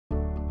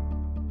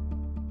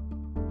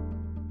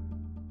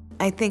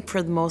I think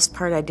for the most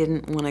part, I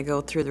didn't want to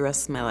go through the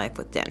rest of my life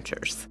with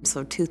dentures.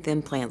 So tooth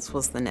implants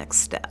was the next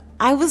step.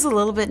 I was a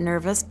little bit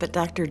nervous, but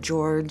Dr.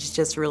 George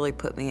just really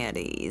put me at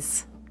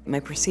ease. My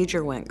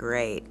procedure went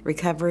great.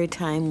 Recovery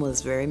time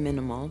was very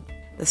minimal.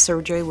 The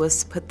surgery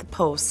was to put the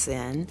posts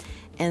in,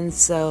 and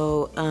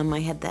so I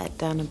had that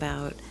done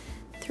about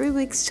 3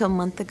 weeks to a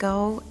month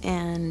ago,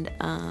 and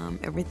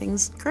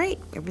everything's great.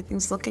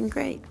 Everything's looking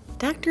great.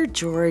 Dr.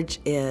 George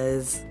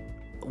is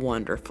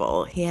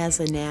wonderful. He has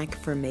a knack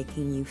for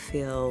making you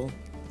feel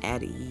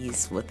at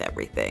ease with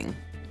everything.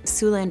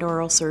 Siouxland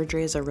Oral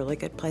Surgery is a really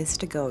good place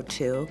to go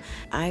to.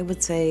 I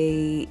would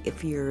say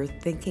if you're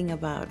thinking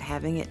about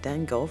having it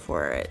done, go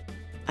for it.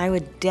 I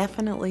would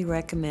definitely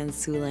recommend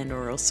Siouxland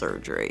Oral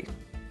Surgery.